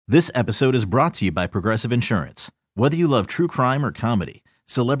This episode is brought to you by Progressive Insurance. Whether you love true crime or comedy,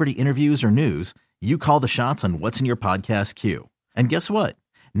 celebrity interviews or news, you call the shots on what's in your podcast queue. And guess what?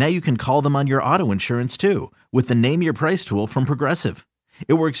 Now you can call them on your auto insurance too with the Name Your Price tool from Progressive.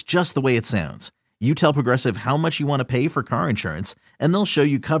 It works just the way it sounds. You tell Progressive how much you want to pay for car insurance, and they'll show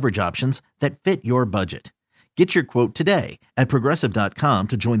you coverage options that fit your budget. Get your quote today at Progressive.com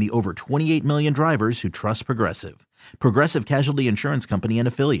to join the over 28 million drivers who trust Progressive. Progressive Casualty Insurance Company and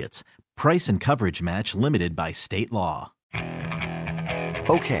Affiliates. Price and coverage match limited by state law.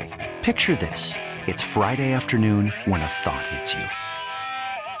 Okay, picture this. It's Friday afternoon when a thought hits you.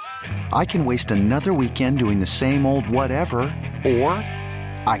 I can waste another weekend doing the same old whatever, or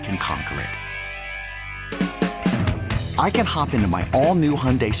I can conquer it. I can hop into my all-new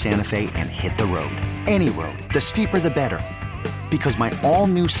Hyundai Santa Fe and hit the road. Any road. The steeper, the better. Because my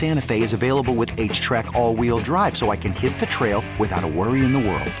all-new Santa Fe is available with H-Track all-wheel drive, so I can hit the trail without a worry in the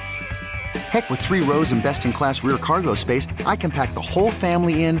world. Heck, with 3 rows and best-in-class rear cargo space, I can pack the whole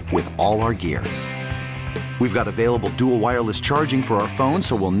family in with all our gear. We've got available dual wireless charging for our phones,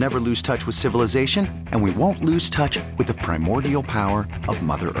 so we'll never lose touch with civilization, and we won't lose touch with the primordial power of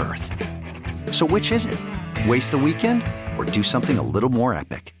Mother Earth. So which is it? Waste the weekend or do something a little more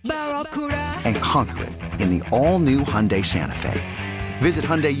epic? And conquer it in the all-new Hyundai Santa Fe. Visit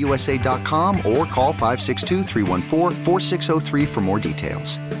HyundaiUSA.com or call 562-314-4603 for more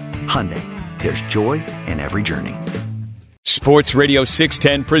details. Hyundai, there's joy in every journey. Sports Radio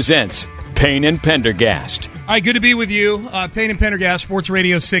 610 presents Payne and Pendergast. All right, good to be with you. Payne and Pendergast, Sports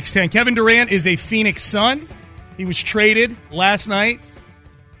Radio 610. Kevin Durant is a Phoenix Sun. He was traded last night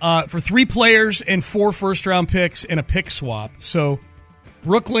for 3 players and 4 first-round picks and a pick swap. So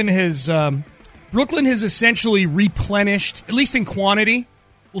Brooklyn has essentially replenished, at least in quantity.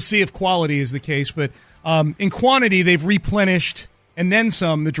 We'll see if quality is the case, but in quantity, they've replenished and then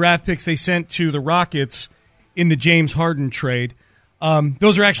some the draft picks they sent to the Rockets in the James Harden trade.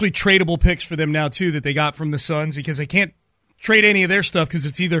 Those are actually tradable picks for them now, too, that they got from the Suns because they can't trade any of their stuff because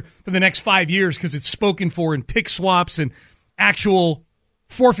it's either for the next 5 years because it's spoken for in pick swaps and actual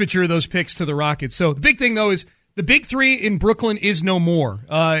forfeiture of those picks to the Rockets. So the big thing, though, is the big 3 in Brooklyn is no more.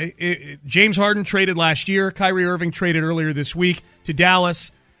 James Harden traded last year. Kyrie Irving traded earlier this week to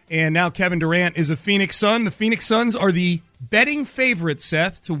Dallas. And now Kevin Durant is a Phoenix Sun. The Phoenix Suns are the betting favorite,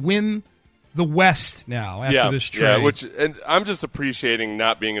 Seth, to win the West now after this trade. Yeah, and I'm just appreciating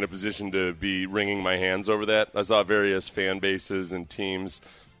not being in a position to be wringing my hands over that. I saw various fan bases and teams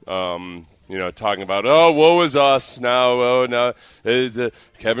talking about, woe is us now.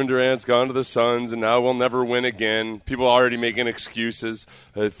 Kevin Durant's gone to the Suns, and now we'll never win again. People are already making excuses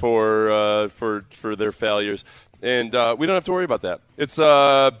for their failures, and we don't have to worry about that. It's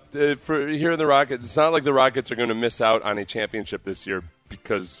for here in the Rockets. It's not like the Rockets are going to miss out on a championship this year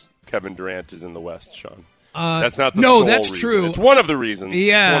because Kevin Durant is in the West, Sean. That's not the sole that's reason. true. It's one of the reasons.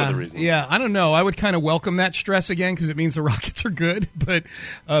 Yeah, it's one of the reasons. Yeah. I don't know. I would kind of welcome that stress again because it means the Rockets are good. But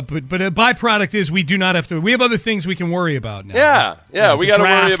a byproduct is we do not have to. We have other things we can worry about now. Yeah. We got to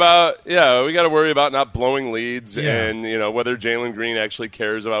worry about. Yeah, we got to worry about not blowing leads and whether Jalen Green actually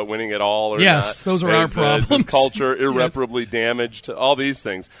cares about winning at all or not. Yes, those are our problems. His culture irreparably damaged. All these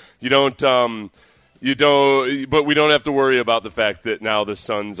things. You don't. But we don't have to worry about the fact that now the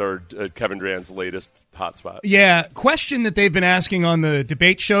Suns are Kevin Durant's latest hotspot. Yeah, question that they've been asking on the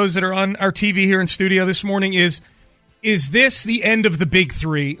debate shows that are on our TV here in studio this morning is this the end of the Big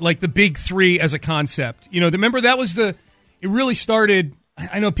 3, like the Big 3 as a concept? Remember that was it really started,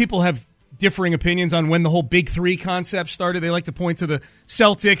 I know people have differing opinions on when the whole Big 3 concept started. They like to point to the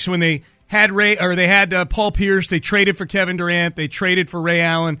Celtics when they had Paul Pierce, they traded for Kevin Durant, they traded for Ray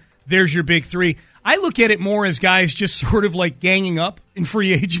Allen. There's your Big 3. I look at it more as guys just sort of like ganging up in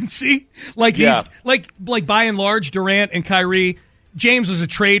free agency. Like by and large, Durant and Kyrie. James was a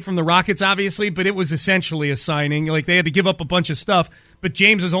trade from the Rockets, obviously, but it was essentially a signing. Like they had to give up a bunch of stuff, but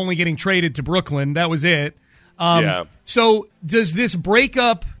James was only getting traded to Brooklyn. That was it. So does this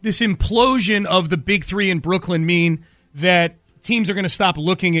breakup, this implosion of the Big 3 in Brooklyn mean that teams are going to stop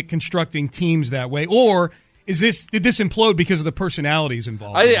looking at constructing teams that way? Or did this implode because of the personalities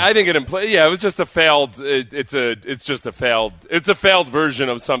involved? I think it imploded. Yeah, it was just a failed. It's a failed version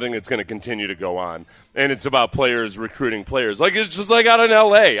of something that's going to continue to go on, and it's about players recruiting players. Like it's just like out in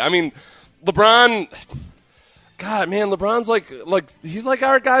L.A. I mean, LeBron. God, man, LeBron's like he's like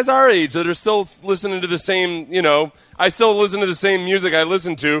our guys our age that are still listening to the same. I still listen to the same music I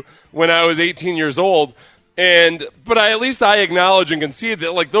listened to when I was 18 years old. But at least I acknowledge and concede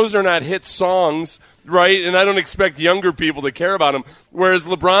that like those are not hit songs right? And I don't expect younger people to care about him. Whereas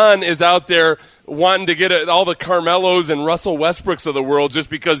LeBron is out there wanting to get all the Carmelos and Russell Westbrooks of the world just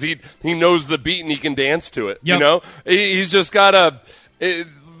because he knows the beat and he can dance to it. Yep. You know, he's just got to.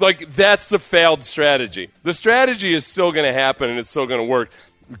 Like, that's the failed strategy. The strategy is still going to happen, and it's still going to work.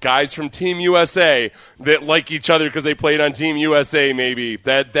 Guys from Team USA that like each other because they played on Team USA, maybe.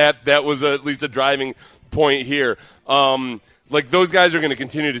 That was at least a driving point here. Like, those guys are going to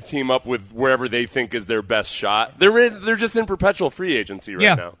continue to team up with wherever they think is their best shot. They're just in perpetual free agency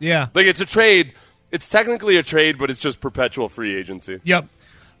right now. Yeah. Like, it's a trade. It's technically a trade, but it's just perpetual free agency. Yep.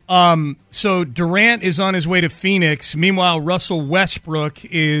 So Durant is on his way to Phoenix. Meanwhile, Russell Westbrook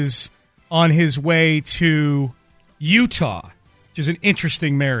is on his way to Utah, which is an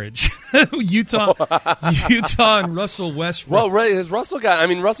interesting marriage. Utah and Russell Westbrook. Well, right, has Russell got? I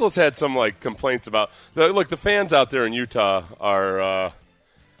mean, Russell's had some complaints about. Look, the fans out there in Utah are.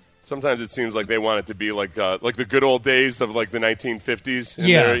 Sometimes it seems like they want it to be like the good old days of the 1950s.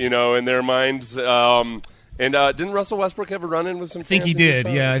 In their minds. And didn't Russell Westbrook have a run-in with some fans? I think he did. Utah?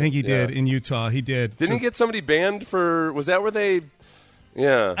 Yeah, I think he did in Utah. He did. Didn't he get somebody banned for? Was that where they?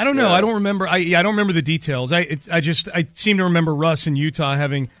 Yeah. I don't know. Yeah. I don't remember. I don't remember the details. I seem to remember Russ in Utah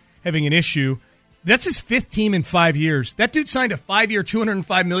having an issue. That's his 5th team in 5 years. That dude signed a 5-year,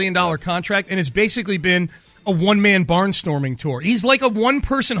 $205 million contract and has basically been a one-man barnstorming tour. He's like a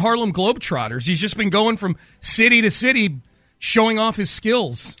one-person Harlem Globetrotters. He's just been going from city to city, showing off his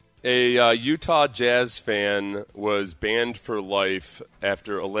skills. A Utah Jazz fan was banned for life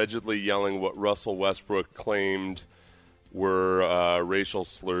after allegedly yelling what Russell Westbrook claimed were racial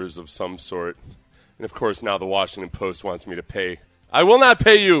slurs of some sort. And, of course, now the Washington Post wants me to pay. I will not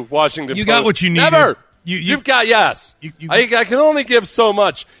pay you, Washington Post. You got what you needed. Never! You've got, yes. I can only give so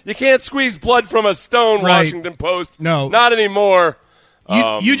much. You can't squeeze blood from a stone, right. Washington Post. No. Not anymore.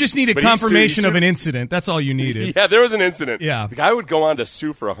 You just needed confirmation of an incident. That's all you needed. Yeah, there was an incident. Yeah. The guy would go on to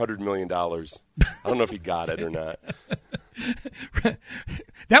sue for $100 million. I don't know if he got it or not.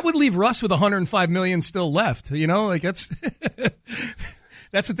 That would leave Russ with $105 million still left. That's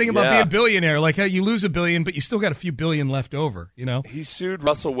that's the thing about being a billionaire. Like, you lose $1 billion, but you still got a few billion left over. He sued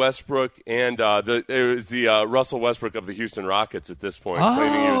Russell Westbrook, and it was the Russell Westbrook of the Houston Rockets at this point,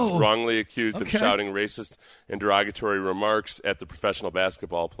 claiming he was wrongly accused of shouting racist and derogatory remarks at the professional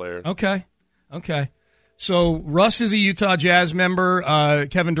basketball player. Okay. So Russ is a Utah Jazz member,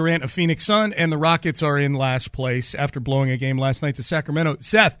 Kevin Durant a Phoenix Sun, and the Rockets are in last place after blowing a game last night to Sacramento.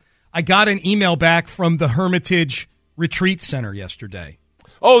 Seth, I got an email back from the Hermitage Retreat Center yesterday.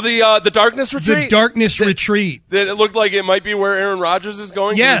 Oh, the Darkness Retreat? The Darkness Retreat. That it looked like it might be where Aaron Rodgers is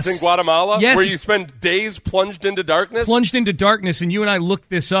going? Yes. In Guatemala? Yes. Where you spend days plunged into darkness? And you and I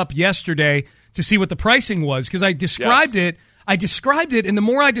looked this up yesterday to see what the pricing was, because I described it. And the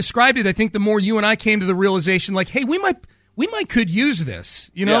more I described it, I think the more you and I came to the realization, hey, we might could use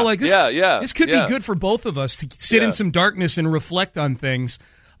this. This could be good for both of us to sit in some darkness and reflect on things.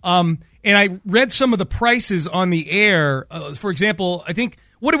 And I read some of the prices on the air. For example, I think,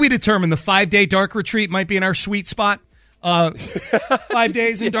 what did we determine? The 5-day dark retreat might be in our sweet spot. 5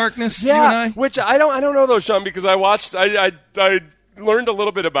 days in darkness. Yeah, you and I? Which I don't know though, Sean, because I watched. I learned a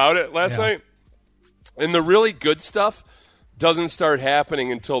little bit about it last night, and the really good stuff doesn't start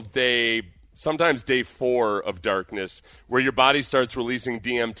happening until sometimes day 4 of darkness, where your body starts releasing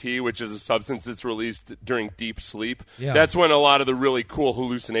DMT, which is a substance that's released during deep sleep. Yeah. That's when a lot of the really cool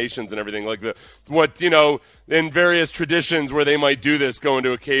hallucinations and everything, in various traditions where they might do this, go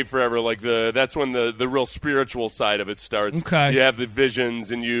into a cave forever, that's when the real spiritual side of it starts. Okay. You have the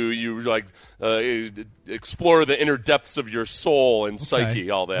visions, and you explore the inner depths of your soul and psyche,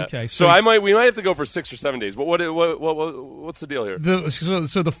 all that. Okay. So we might have to go for 6 or 7 days. But what's the deal here?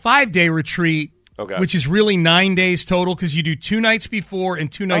 So the 5-day retreat, which is really 9 days total, because you do 2 nights before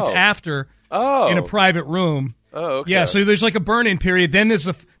and 2 nights after in a private room. Oh, okay. Yeah, so there's a burn-in period. Then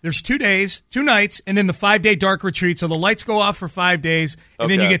there's 2 days, 2 nights, and then the 5-day dark retreat. So the lights go off for 5 days,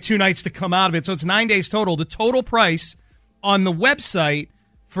 and then you get 2 nights to come out of it. So it's 9 days total. The total price on the website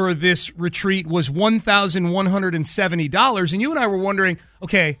for this retreat was $1,170. And you and I were wondering,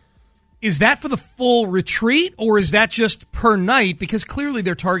 okay, is that for the full retreat, or is that just per night? Because clearly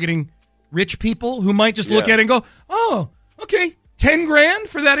they're targeting rich people who might just look at it and go, oh, okay, $10,000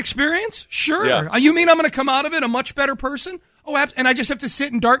 for that experience? Sure. Yeah. You mean I'm going to come out of it a much better person? Oh, and I just have to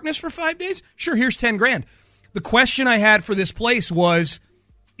sit in darkness for 5 days? Sure, here's $10,000. The question I had for this place was,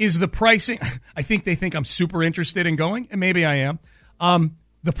 is the pricing, I think they think I'm super interested in going, and maybe I am.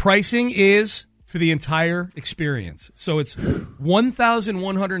 The pricing is for the entire experience. So it's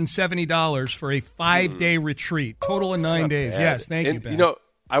 $1,170 for a 5-day retreat, total of 9 days. Bad. Yes, thank you, Ben.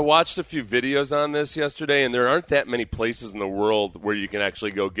 I watched a few videos on this yesterday, and there aren't that many places in the world where you can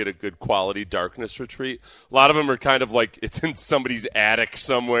actually go get a good quality darkness retreat. A lot of them are kind of like it's in somebody's attic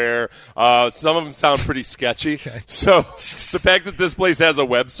somewhere. Some of them sound pretty sketchy. Okay. So the fact that this place has a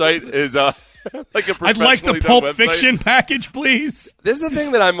website is like a I'd like the Pulp website. Fiction package, please. This is the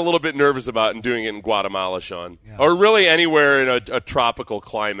thing that I'm a little bit nervous about in doing it in Guatemala, Sean, or really anywhere in a tropical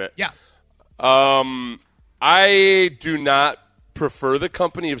climate. Yeah. I do not prefer the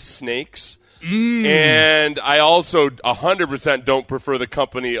company of snakes, and I also 100% don't prefer the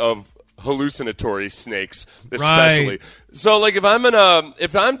company of hallucinatory snakes, especially. Right. So, like, if I'm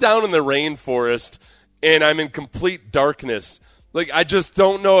down in the rainforest and I'm in complete darkness, like, I just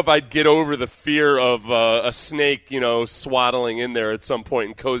don't know if I'd get over the fear of a snake, swaddling in there at some point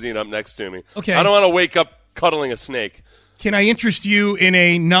and cozying up next to me. Okay. I don't want to wake up cuddling a snake. Can I interest you in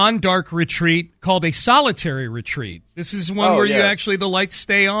a non-dark retreat called a solitary retreat? This is one where you actually, the lights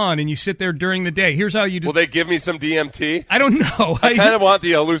stay on and you sit there during the day. Here's how you just... Will they give me some DMT? I don't know. I kind of want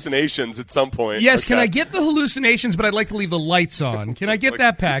the hallucinations at some point. Yes, can I get the hallucinations, but I'd like to leave the lights on. Can I get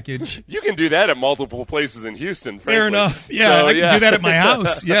that package? You can do that at multiple places in Houston, frankly. Fair enough. Yeah, I can do that at my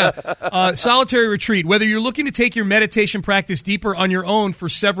house. Yeah. Solitary retreat. Whether you're looking to take your meditation practice deeper on your own for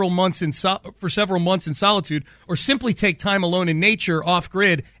several months in solitude, or simply take time alone in nature,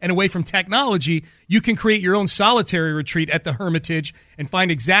 off-grid, and away from technology, you can create your own solitary retreat at the Hermitage and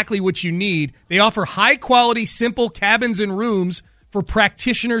find exactly what you need. They offer high-quality, simple cabins and rooms for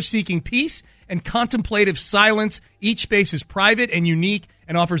practitioners seeking peace and contemplative silence. Each space is private and unique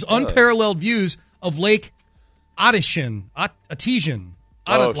and offers unparalleled views of Lake Atitlan.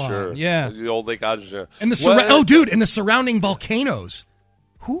 Oh, sure. Yeah. The old Lake Atitlan. And and the surrounding volcanoes.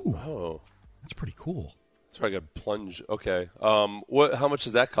 Ooh. Oh. That's pretty cool. So I got plunge. Okay. How much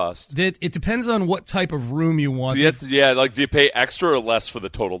does that cost? It depends on what type of room you want. Do you pay extra or less for the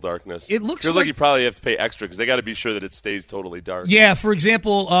total darkness? It looks feels like you probably have to pay extra because they got to be sure that it stays totally dark. Yeah. For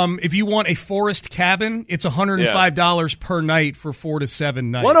example, if you want a forest cabin, it's $105 per night for 4 to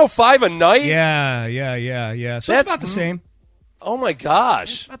 7 nights. $105 a night? Yeah. So it's about the same. Oh, my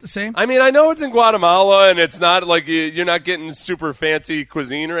gosh. It's about the same. I mean, I know it's in Guatemala, and it's not like you're not getting super fancy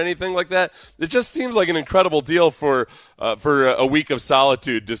cuisine or anything like that. It just seems like an incredible deal for a week of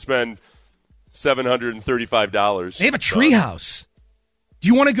solitude to spend $735. They have a treehouse. Do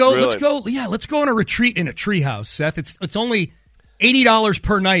you want to go? Really? Let's go. Yeah, let's go on a retreat in a treehouse, Seth. It's only $80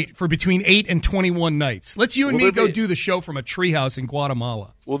 per night for between 8 and 21 nights. Let's you and me go do the show from a treehouse in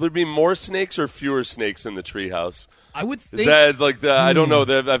Guatemala. Will there be more snakes or fewer snakes in the treehouse? I would think. Is that like I don't know.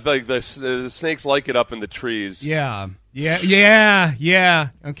 I feel like the snakes like it up in the trees. Yeah.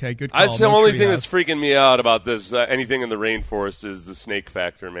 Okay, good call. That's the only thing that's freaking me out about this. Anything in the rainforest is the snake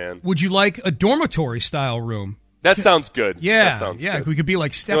factor, man. Would you like a dormitory-style room? That sounds good. Yeah, that sounds good. We could be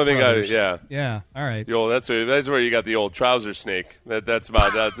like stepbrothers. Yeah. All right. That's where you got the old trouser snake. That's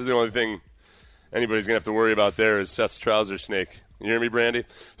about that. That's the only thing anybody's gonna have to worry about there is Seth's trouser snake. You hear me, Brandy?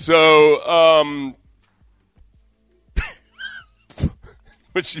 So,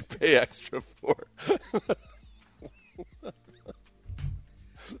 what should you pay extra for?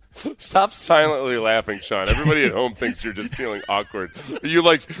 Stop silently laughing, Sean. Everybody at home thinks you're just feeling awkward. You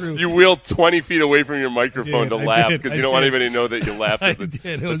wheel 20 feet away from your microphone to laugh because you don't want anybody to know that you laughed at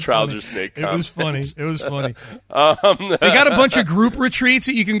the trouser snake comment. It was funny. They got a bunch of group retreats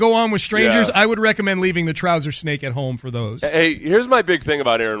that you can go on with strangers. Yeah. I would recommend leaving the trouser snake at home for those. Hey, here's my big thing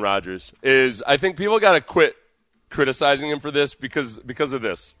about Aaron Rodgers is I think people got to quit criticizing him for this because of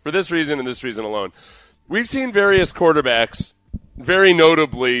this. For this reason and this reason alone. We've seen various quarterbacks, very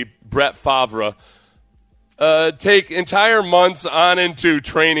notably Brett Favre, take entire months on into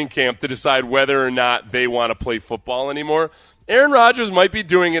training camp to decide whether or not they want to play football anymore. Aaron Rodgers might be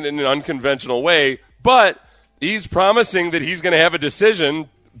doing it in an unconventional way, but he's promising that he's going to have a decision.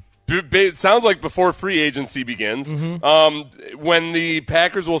 It sounds like before free agency begins, when the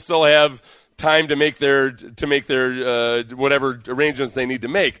Packers will still have time to make their whatever arrangements they need to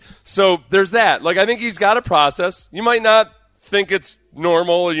make. So there's that. Like, I think he's got a process. You might not think it's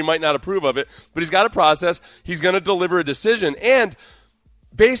normal or you might not approve of it, but he's got a process. He's going to deliver a decision. And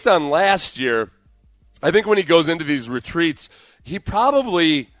based on last year, I think when he goes into these retreats, he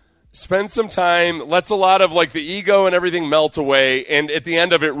probably spends some time, lets a lot of like the ego and everything melt away, and at the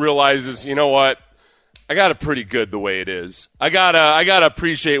end of it realizes, you know what? I got it pretty good the way it is. I gotta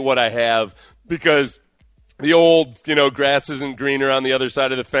appreciate what I have, because the old, grass isn't greener on the other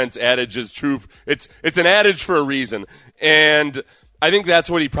side of the fence adage is true. It's an adage for a reason. And I think that's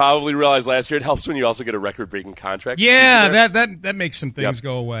what he probably realized last year. It helps when you also get a record-breaking contract. Yeah, that makes some things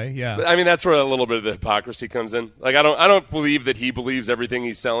go away. Yeah, but, I mean, that's where a little bit of the hypocrisy comes in. Like, I don't believe that he believes everything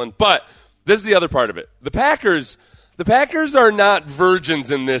he's selling. But this is the other part of it. The Packers are not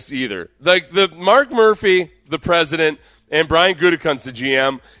virgins in this either. Like, the Mark Murphy, the president, and Brian Gutekunst, the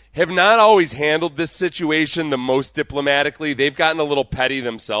GM, have not always handled this situation the most diplomatically. They've gotten a little petty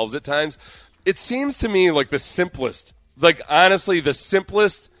themselves at times. It seems to me like the simplest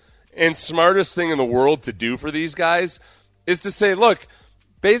and smartest thing in the world to do for these guys is to say, look,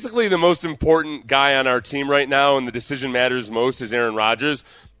 basically the most important guy on our team right now and the decision matters most is Aaron Rodgers,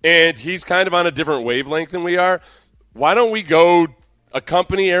 and he's kind of on a different wavelength than we are. Why don't we go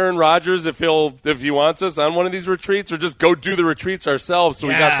accompany Aaron Rodgers if he wants us on one of these retreats, or just go do the retreats ourselves so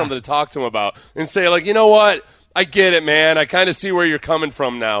we got something to talk to him about and say, like, you know what? I get it, man. I kind of see where you're coming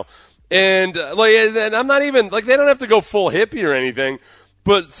from now. And I'm not even like, they don't have to go full hippie or anything,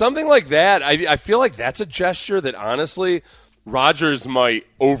 but something like that, I feel like that's a gesture that honestly Rodgers might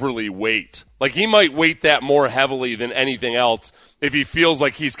overly weight. Like, he might weight that more heavily than anything else if he feels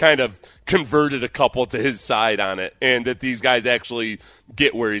like he's kind of converted a couple to his side on it, and that these guys actually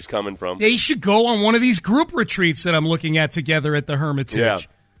get where he's coming from. They should go on one of these group retreats that I'm looking at together at the Hermitage. Yeah.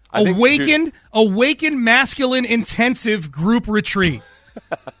 Awakened Masculine Intensive Group Retreat.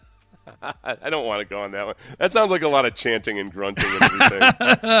 I don't want to go on that one. That sounds like a lot of chanting and grunting and everything.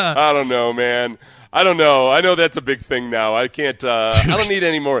 I don't know, man. I don't know. I know that's a big thing now. I can't. I don't need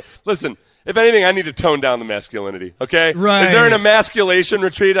any more. Listen, if anything, I need to tone down the masculinity. Okay, right? Is there an emasculation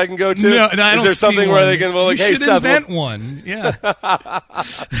retreat I can go to? No, I don't Is there something where they can? Well, like, you hey, should Seth, invent one. Yeah.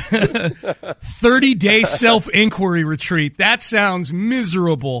 30-day self-inquiry retreat. That sounds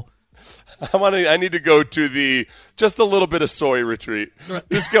miserable. I need to go to just a little bit of soy retreat.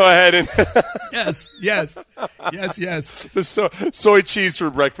 Just go ahead and yes. The soy cheese for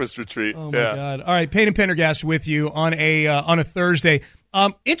breakfast retreat. Oh my God! All right, Payne and Pendergast with you on a Thursday.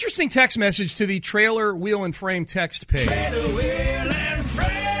 Interesting text message to the Trailer Wheel and Frame text page.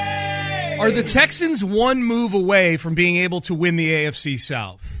 Are the Texans one move away from being able to win the AFC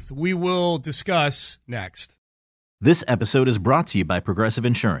South? We will discuss next. This episode is brought to you by Progressive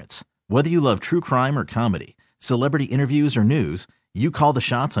Insurance. Whether you love true crime or comedy, celebrity interviews or news, you call the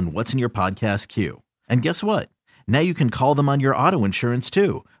shots on what's in your podcast queue. And guess what? Now you can call them on your auto insurance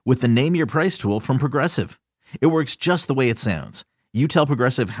too with the Name Your Price tool from Progressive. It works just the way it sounds. You tell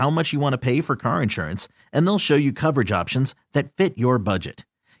Progressive how much you want to pay for car insurance, and they'll show you coverage options that fit your budget.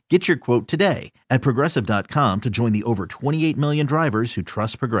 Get your quote today at Progressive.com to join the over 28 million drivers who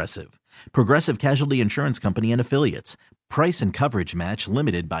trust Progressive. Progressive Casualty Insurance Company and Affiliates. Price and coverage match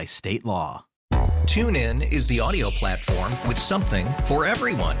limited by state law. TuneIn is the audio platform with something for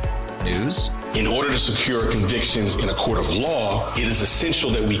everyone. News. In order to secure convictions in a court of law, it is essential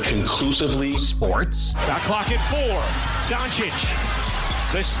that we conclusively. Sports. The clock at 4. Doncic.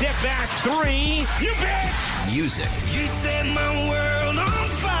 The step back 3. You bet. Music. You set my world on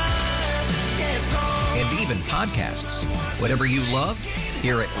fire. Yes, and even podcasts. Whatever you love,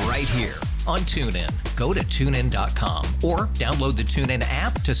 hear it right here on TuneIn. Go to TuneIn.com or download the TuneIn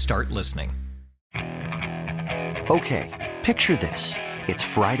app to start listening. Okay, picture this. It's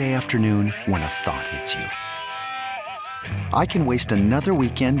Friday afternoon when a thought hits you. I can waste another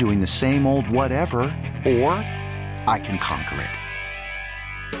weekend doing the same old whatever, or I can conquer it.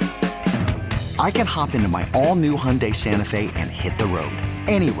 I can hop into my all-new Hyundai Santa Fe and hit the road.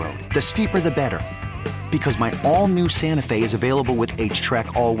 Any road. The steeper, the better. Because my all-new Santa Fe is available with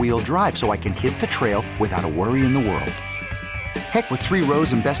H-Track all-wheel drive, so I can hit the trail without a worry in the world. Heck, with 3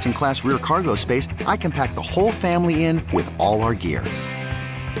 rows and best-in-class rear cargo space, I can pack the whole family in with all our gear.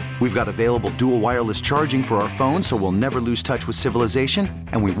 We've got available dual wireless charging for our phones, so we'll never lose touch with civilization,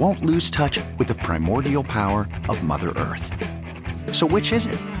 and we won't lose touch with the primordial power of Mother Earth. So which is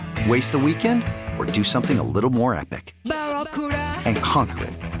it? Waste the weekend or do something a little more epic? And conquer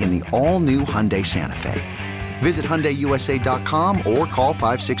it in the all-new Hyundai Santa Fe. Visit HyundaiUSA.com or call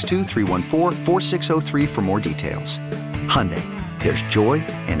 562-314-4603 for more details. Hyundai, there's joy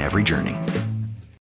in every journey.